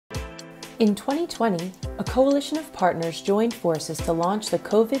In 2020, a coalition of partners joined forces to launch the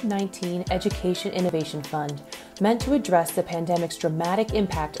COVID-19 Education Innovation Fund, meant to address the pandemic's dramatic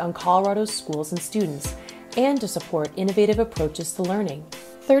impact on Colorado's schools and students, and to support innovative approaches to learning.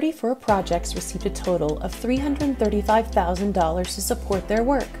 34 projects received a total of $335,000 to support their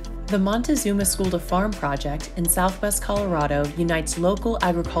work. The Montezuma School to Farm project in Southwest Colorado unites local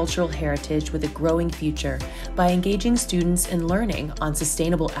agricultural heritage with a growing future by engaging students in learning on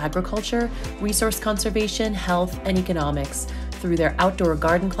sustainable agriculture, resource conservation, health, and economics through their outdoor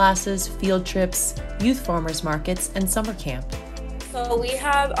garden classes, field trips, youth farmers markets, and summer camp. So we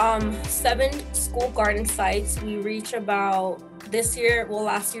have 7 school garden sites. We reach about last year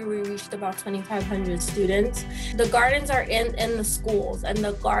we reached about 2,500 students. The gardens are in the schools, and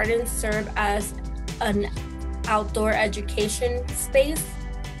the gardens serve as an outdoor education space.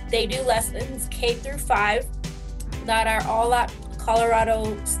 They do lessons K through 5 that are all at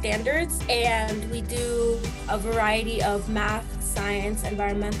Colorado standards, and we do a variety of math, science,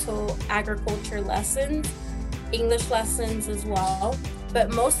 environmental, agriculture lessons, English lessons as well.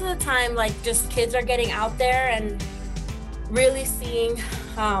 But most of the time, just kids are getting out there and really seeing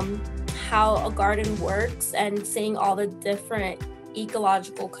how a garden works and seeing all the different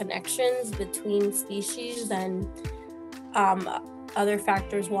ecological connections between species and other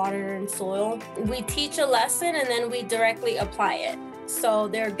factors, water and soil. We teach a lesson and then we directly apply it. So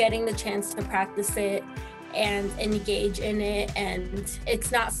they're getting the chance to practice it and engage in it, and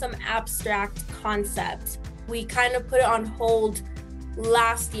it's not some abstract concept. We kind of put it on hold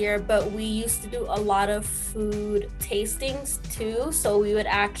last year, but we used to do a lot of food tastings too. So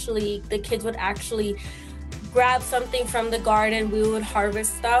the kids would actually grab something from the garden, we would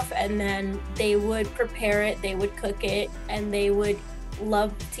harvest stuff, and then they would prepare it, they would cook it, and they would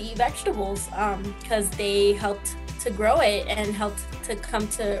love to eat vegetables because they helped to grow it and helped to come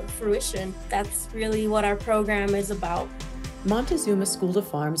to fruition. That's really what our program is about. Montezuma School to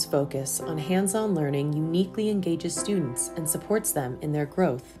Farm's focus on hands-on learning uniquely engages students and supports them in their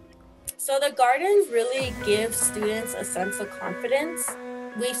growth. So the gardens really give students a sense of confidence.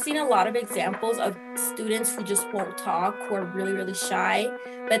 We've seen a lot of examples of students who just won't talk, who are really, really shy,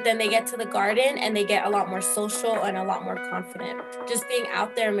 but then they get to the garden and they get a lot more social and a lot more confident. Just being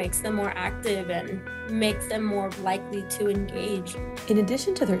out there makes them more active and makes them more likely to engage. In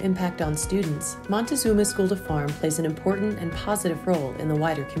addition to their impact on students, Montezuma School to Farm plays an important and positive role in the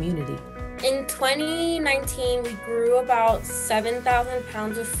wider community. In 2019, we grew about 7,000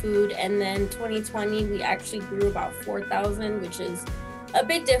 pounds of food, and then 2020, we actually grew about 4,000, which is a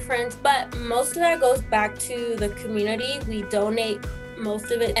big difference, but most of that goes back to the community. We donate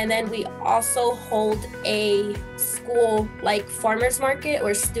most of it, and then we also hold a school farmers market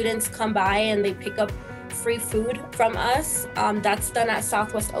where students come by and they pick up free food from us. That's done at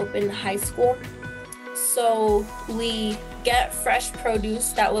Southwest Open High School. So we get fresh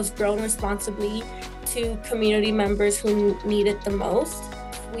produce that was grown responsibly to community members who need it the most.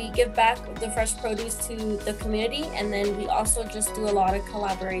 We give back the fresh produce to the community, and then we also just do a lot of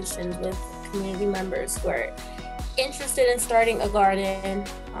collaborations with community members who are interested in starting a garden,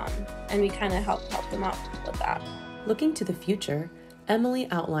 and we kind of help them out with that. Looking to the future, Emily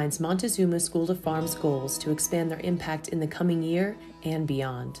outlines Montezuma School to Farm's goals to expand their impact in the coming year and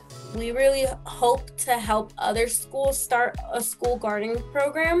beyond. We really hope to help other schools start a school gardening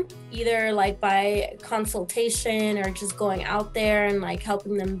program, either by consultation or just going out there and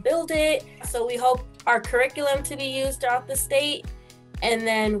helping them build it. So we hope our curriculum to be used throughout the state, and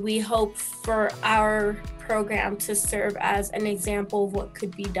then we hope for our program to serve as an example of what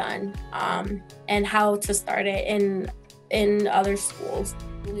could be done and how to start it in other schools.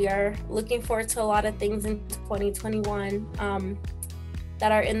 We are looking forward to a lot of things in 2021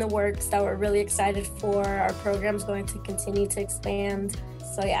 that are in the works that we're really excited for. Our program's going to continue to expand.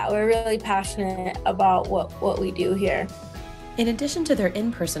 So yeah, we're really passionate about what we do here. In addition to their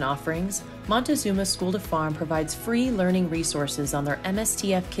in-person offerings, Montezuma School to Farm provides free learning resources on their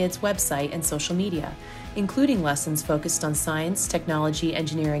MSTF Kids website and social media, including lessons focused on science, technology,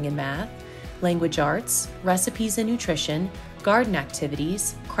 engineering, and math, language arts, recipes and nutrition, garden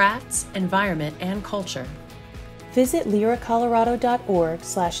activities, crafts, environment, and culture. Visit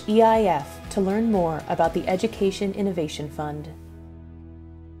lyracolorado.org/EIF to learn more about the Education Innovation Fund.